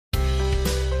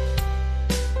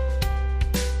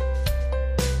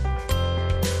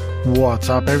What's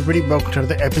up, everybody? Welcome to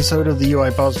another episode of the UI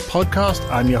Buzz podcast.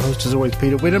 I'm your host, as always,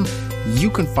 Peter Whittam.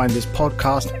 You can find this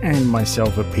podcast and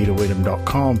myself at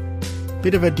peterwhittam.com.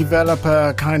 Bit of a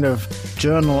developer kind of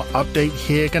journal update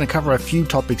here. Going to cover a few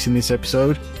topics in this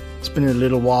episode. It's been a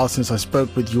little while since I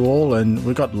spoke with you all, and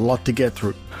we've got a lot to get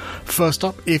through. First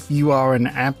up, if you are an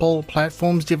Apple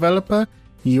platforms developer,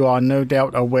 you are no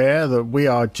doubt aware that we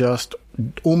are just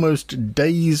almost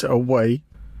days away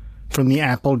from the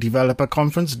Apple Developer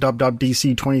Conference,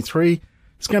 WWDC 23.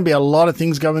 It's going to be a lot of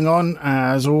things going on,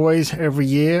 as always, every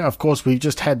year. Of course, we've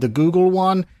just had the Google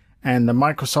one and the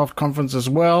Microsoft conference as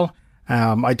well.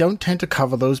 I don't tend to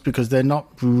cover those because they're not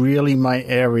really my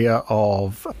area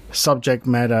of subject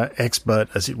matter expert,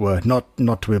 as it were.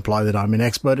 Not to imply that I'm an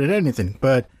expert at anything,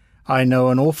 but I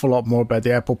know an awful lot more about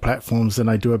the Apple platforms than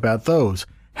I do about those.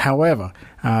 However,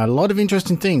 a lot of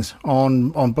interesting things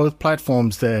on both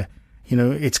platforms there. You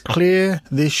know, it's clear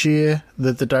this year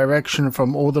that the direction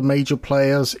from all the major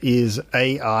players is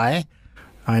AI.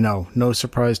 I know, no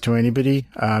surprise to anybody.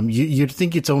 You'd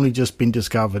think it's only just been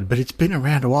discovered, but it's been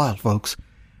around a while, folks.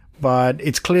 But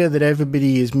it's clear that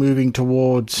everybody is moving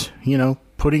towards,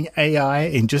 putting AI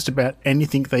in just about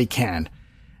anything they can.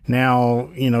 Now,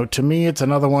 to me, it's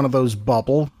another one of those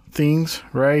bubble things,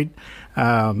 right?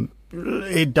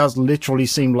 It does literally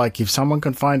seem like if someone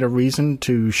can find a reason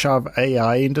to shove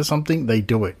AI into something, they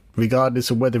do it,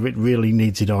 regardless of whether it really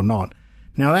needs it or not.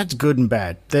 Now, that's good and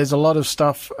bad. There's a lot of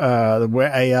stuff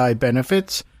where AI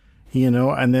benefits,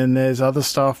 and then there's other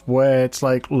stuff where it's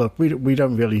like, look, we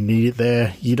don't really need it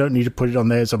there. You don't need to put it on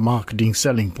there as a marketing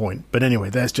selling point. But anyway,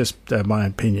 that's just my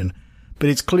opinion. But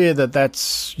it's clear that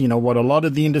that's, what a lot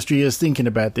of the industry is thinking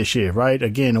about this year, right?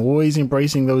 Again, always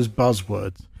embracing those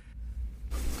buzzwords.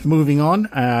 Moving on,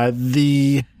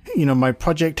 my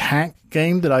Project Hack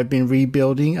game that I've been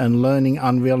rebuilding and learning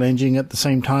Unreal Engine at the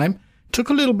same time, took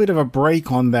a little bit of a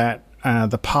break on that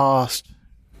the past,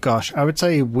 I would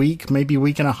say a week, maybe a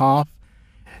week and a half.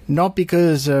 Not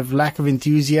because of lack of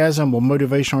enthusiasm or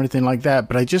motivation or anything like that,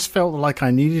 but I just felt like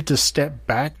I needed to step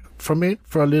back from it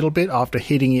for a little bit after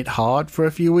hitting it hard for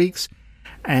a few weeks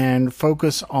and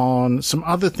focus on some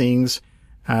other things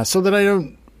so that I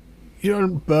don't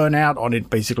burn out on it,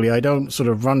 basically. I don't sort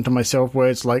of run to myself where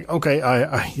it's like, okay,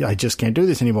 I just can't do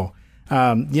this anymore.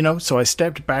 So I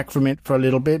stepped back from it for a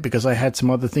little bit because I had some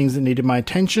other things that needed my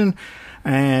attention.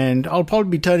 And I'll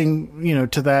probably be turning,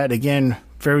 to that again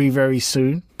very, very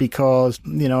soon because,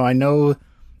 I know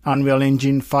Unreal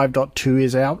Engine 5.2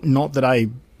 is out. Not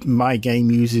that my game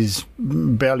uses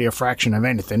barely a fraction of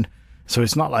anything. So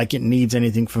it's not like it needs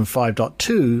anything from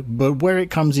 5.2, but where it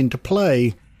comes into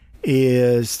play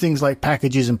is things like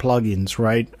packages and plugins,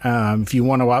 right? If you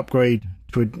want to upgrade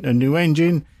to a new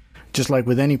engine, just like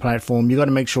with any platform, you got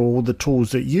to make sure all the tools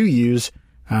that you use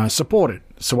support it.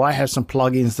 So I have some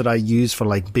plugins that I use for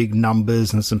like big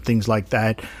numbers and some things like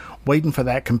that, waiting for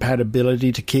that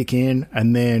compatibility to kick in,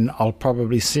 and then I'll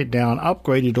probably sit down,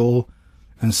 upgrade it all,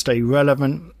 and stay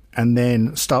relevant, and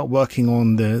then start working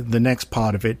on the next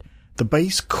part of it. The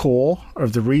base core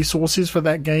of the resources for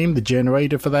that game, the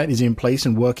generator for that, is in place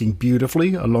and working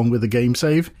beautifully along with the game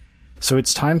save. So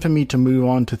it's time for me to move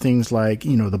on to things like,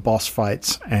 the boss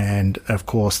fights and, of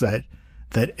course, that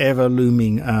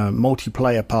ever-looming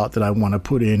multiplayer part that I want to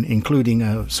put in,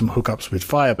 including some hookups with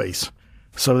Firebase.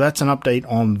 So that's an update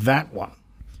on that one.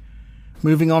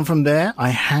 Moving on from there, I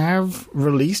have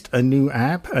released a new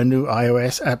app, a new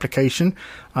iOS application.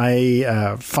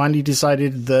 I finally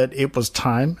decided that it was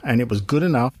time and it was good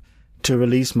enough to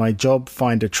release my Job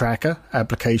Finder Tracker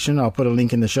application. I'll put a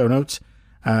link in the show notes.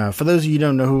 For those of you who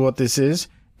don't know what this is,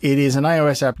 it is an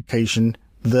iOS application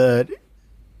that,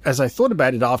 as I thought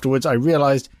about it afterwards, I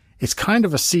realized it's kind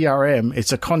of a CRM.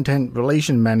 It's a content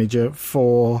relation manager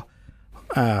for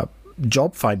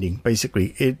job finding,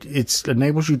 basically. It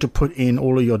enables you to put in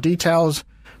all of your details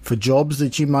for jobs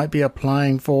that you might be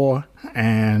applying for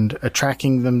and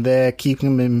tracking them there,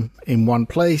 keeping them in one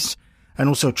place, and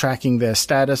also tracking their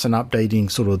status and updating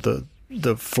sort of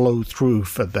the flow through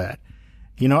for that.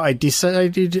 I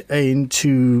decided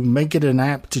to make it an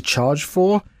app to charge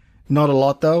for. Not a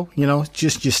lot though,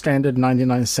 just your standard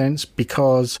 99 cents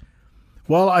because,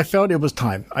 well, I felt it was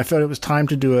time. I felt it was time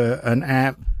to do an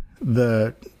app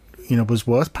that was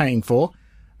worth paying for.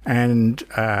 And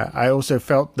I also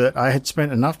felt that I had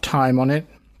spent enough time on it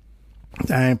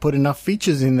and put enough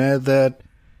features in there that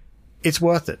it's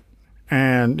worth it.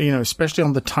 And, especially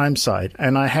on the time side.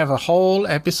 And I have a whole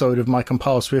episode of my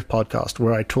Compile Swift podcast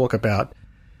where I talk about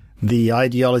the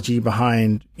ideology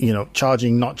behind,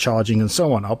 charging, not charging, and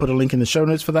so on. I'll put a link in the show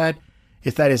notes for that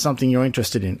if that is something you're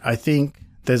interested in. I think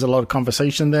there's a lot of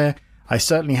conversation there. I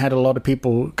certainly had a lot of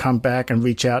people come back and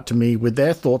reach out to me with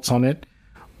their thoughts on it,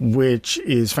 which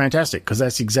is fantastic because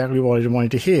that's exactly what I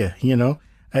wanted to hear, you know.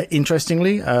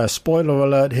 Interestingly, spoiler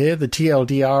alert here, the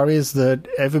TLDR is that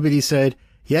everybody said,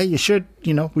 yeah, you should,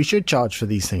 you know, we should charge for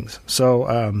these things. So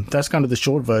that's kind of the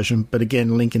short version, but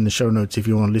again, link in the show notes if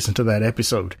you want to listen to that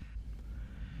episode.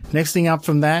 Next thing up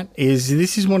from that is,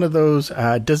 this is one of those,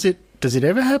 does it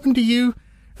ever happen to you?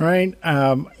 Right?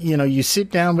 You know, you sit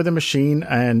down with a machine,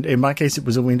 and in my case, it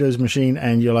was a Windows machine,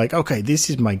 and you're like, okay, this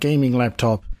is my gaming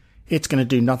laptop. It's going to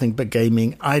do nothing but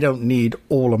gaming. I don't need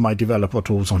all of my developer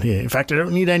tools on here. In fact, I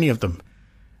don't need any of them.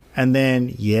 And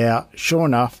then, yeah, sure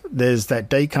enough, there's that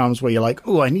day comes where you're like,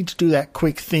 oh, I need to do that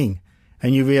quick thing.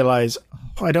 And you realize,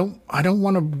 oh, I don't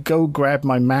want to go grab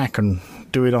my Mac and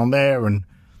do it on there and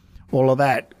all of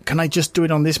that. Can I just do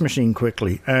it on this machine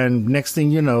quickly? And next thing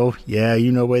you know, yeah,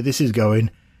 you know where this is going.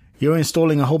 You're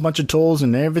installing a whole bunch of tools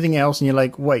and everything else, and you're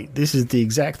like, wait, this is the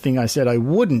exact thing I said I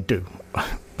wouldn't do.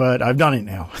 But I've done it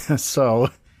now. So,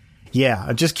 yeah,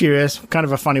 I'm just curious. Kind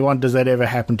of a funny one. Does that ever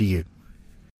happen to you?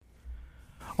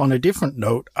 On a different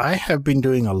note, I have been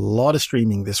doing a lot of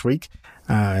streaming this week.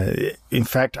 In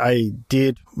fact, I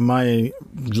did my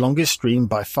longest stream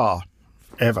by far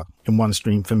ever in one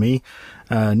stream for me.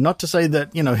 Not to say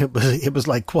that, you know, it was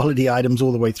like quality items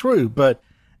all the way through, but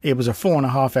it was a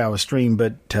 4.5 hour stream,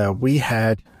 but we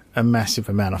had a massive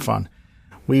amount of fun.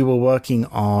 We were working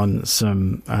on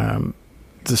some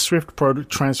the Swift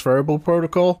transferable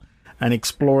protocol and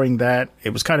exploring that.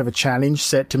 It was kind of a challenge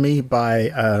set to me by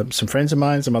some friends of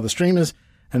mine, some other streamers,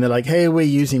 and they're like, hey, we're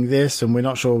using this and we're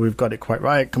not sure we've got it quite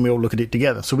right. Can we all look at it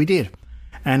together? So we did.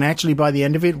 And actually, by the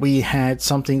end of it, we had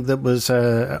something that was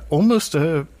almost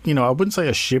a, you know, I wouldn't say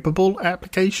a shippable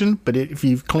application, but if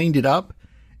you've cleaned it up,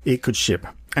 it could ship.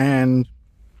 And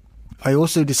I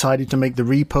also decided to make the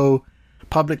repo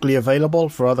publicly available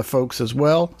for other folks as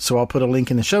well. So I'll put a link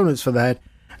in the show notes for that.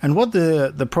 And what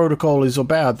the protocol is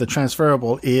about, the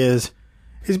transferable, is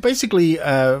basically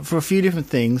for a few different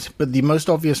things. But the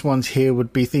most obvious ones here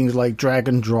would be things like drag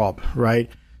and drop, right?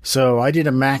 So I did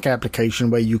a Mac application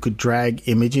where you could drag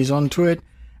images onto it,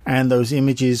 and those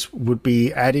images would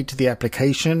be added to the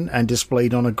application and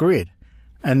displayed on a grid.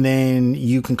 And then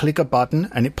you can click a button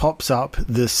and it pops up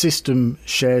the system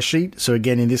share sheet. So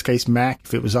again, in this case, Mac,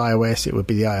 if it was iOS, it would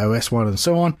be the iOS one and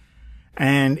so on.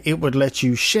 And it would let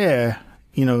you share,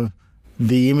 you know,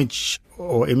 the image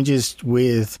or images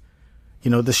with, you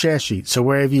know, the share sheet. So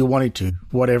wherever you wanted to,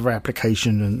 whatever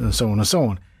application and so on and so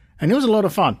on. And it was a lot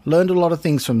of fun. Learned a lot of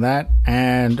things from that.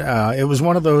 And it was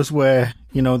one of those where,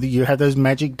 you know, you had those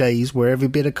magic days where every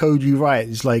bit of code you write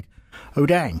is like, oh,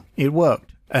 dang, it worked.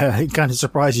 It kind of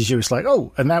surprises you. It's like,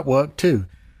 oh, and that worked too.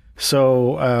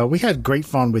 So we had great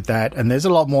fun with that. And there's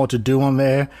a lot more to do on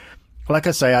there. Like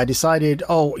I say, I decided,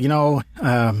 oh, you know,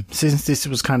 since this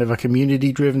was kind of a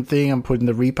community-driven thing, I'm putting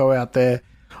the repo out there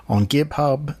on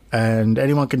GitHub, and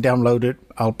anyone can download it.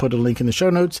 I'll put a link in the show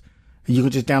notes. You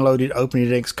can just download it, open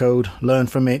it in Xcode, learn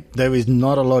from it. There is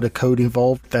not a lot of code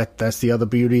involved. That's the other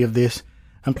beauty of this.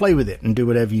 And play with it and do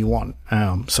whatever you want.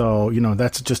 So, you know,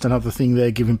 that's just another thing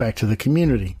there, giving back to the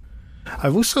community.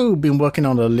 I've also been working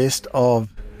on a list of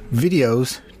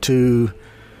videos to,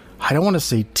 I don't want to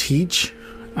say teach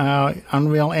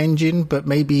Unreal Engine, but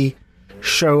maybe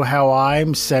show how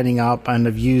I'm setting up and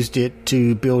have used it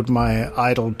to build my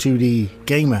Idle 2D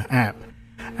Gamer app.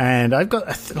 And I've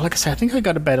got, like I said, I think I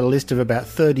got about a list of about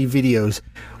 30 videos,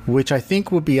 which I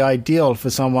think would be ideal for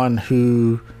someone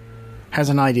who has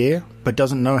an idea but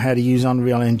doesn't know how to use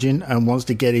Unreal Engine and wants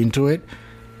to get into it.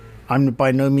 I'm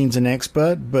by no means an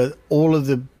expert, but all of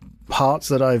the parts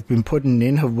that I've been putting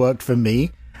in have worked for me,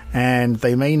 and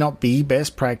they may not be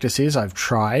best practices. I've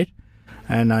tried,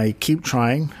 and I keep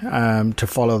trying to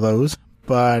follow those,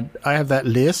 but I have that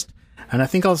list, and I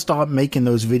think I'll start making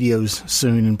those videos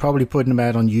soon and probably putting them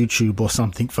out on YouTube or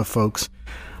something for folks.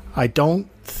 I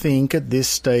don't think at this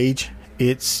stage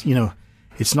it's, you know,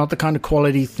 it's not the kind of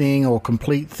quality thing or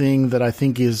complete thing that I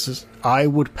think is I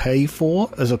would pay for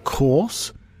as a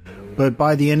course. But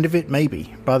by the end of it,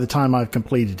 maybe, by the time I've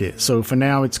completed it. So for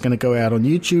now, it's going to go out on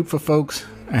YouTube for folks,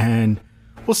 and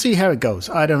we'll see how it goes.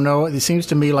 I don't know. It seems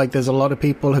to me like there's a lot of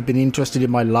people have been interested in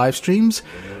my live streams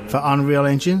for Unreal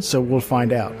Engine, so we'll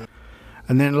find out.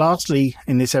 And then lastly,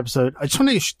 in this episode, I just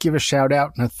want to give a shout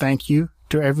out and a thank you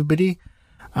to everybody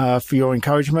for your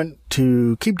encouragement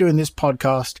to keep doing this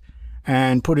podcast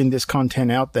and putting this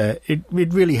content out there. It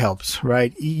really helps,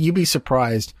 right? You'd be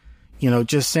surprised. You know,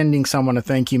 just sending someone a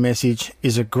thank you message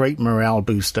is a great morale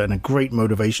booster and a great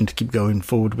motivation to keep going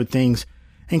forward with things,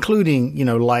 including, you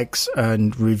know, likes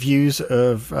and reviews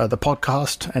of the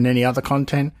podcast and any other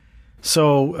content.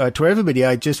 So to everybody,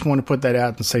 I just want to put that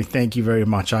out and say thank you very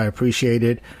much. I appreciate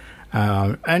it.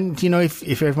 And,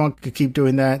 if everyone could keep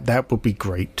doing that, that would be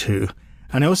great too.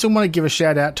 And I also want to give a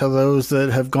shout out to those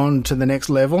that have gone to the next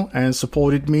level and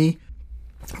supported me.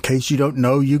 In case you don't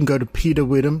know, you can go to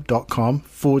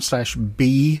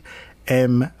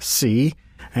peterwitham.com/BMC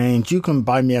and you can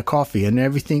buy me a coffee, and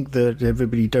everything that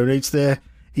everybody donates there,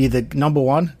 either number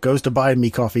one goes to buying me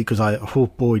coffee because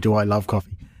oh boy, do I love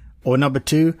coffee. Or number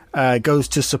two, goes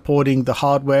to supporting the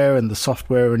hardware and the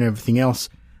software and everything else,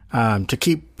 to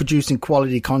keep producing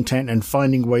quality content and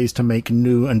finding ways to make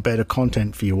new and better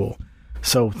content for you all.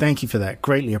 So thank you for that.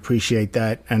 Greatly appreciate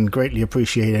that, and greatly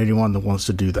appreciate anyone that wants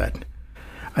to do that.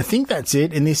 I think that's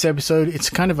it in this episode. It's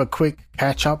kind of a quick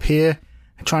catch up here.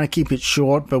 I'm trying to keep it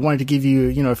short, but wanted to give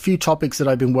you, a few topics that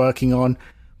I've been working on,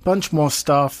 bunch more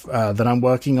stuff that I'm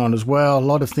working on as well. A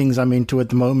lot of things I'm into at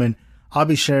the moment. I'll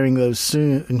be sharing those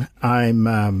soon.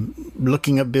 I'm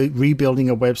looking at rebuilding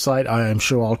a website. I am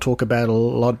sure I'll talk about a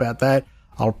lot about that.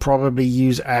 I'll probably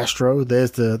use Astro.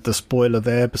 There's the spoiler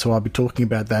there, so I'll be talking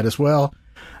about that as well,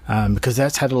 because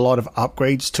that's had a lot of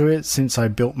upgrades to it since I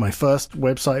built my first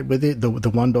website with it, the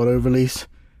 1.0 release.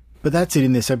 But that's it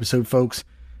in this episode, folks.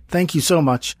 Thank you so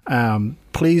much.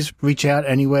 Please reach out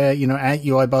anywhere, at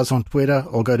UIBuzz on Twitter,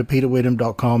 or go to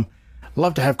peterwitham.com.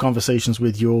 Love to have conversations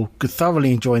with you all.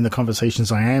 Thoroughly enjoying the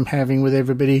conversations I am having with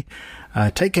everybody.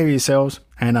 Take care of yourselves,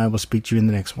 and I will speak to you in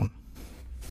the next one.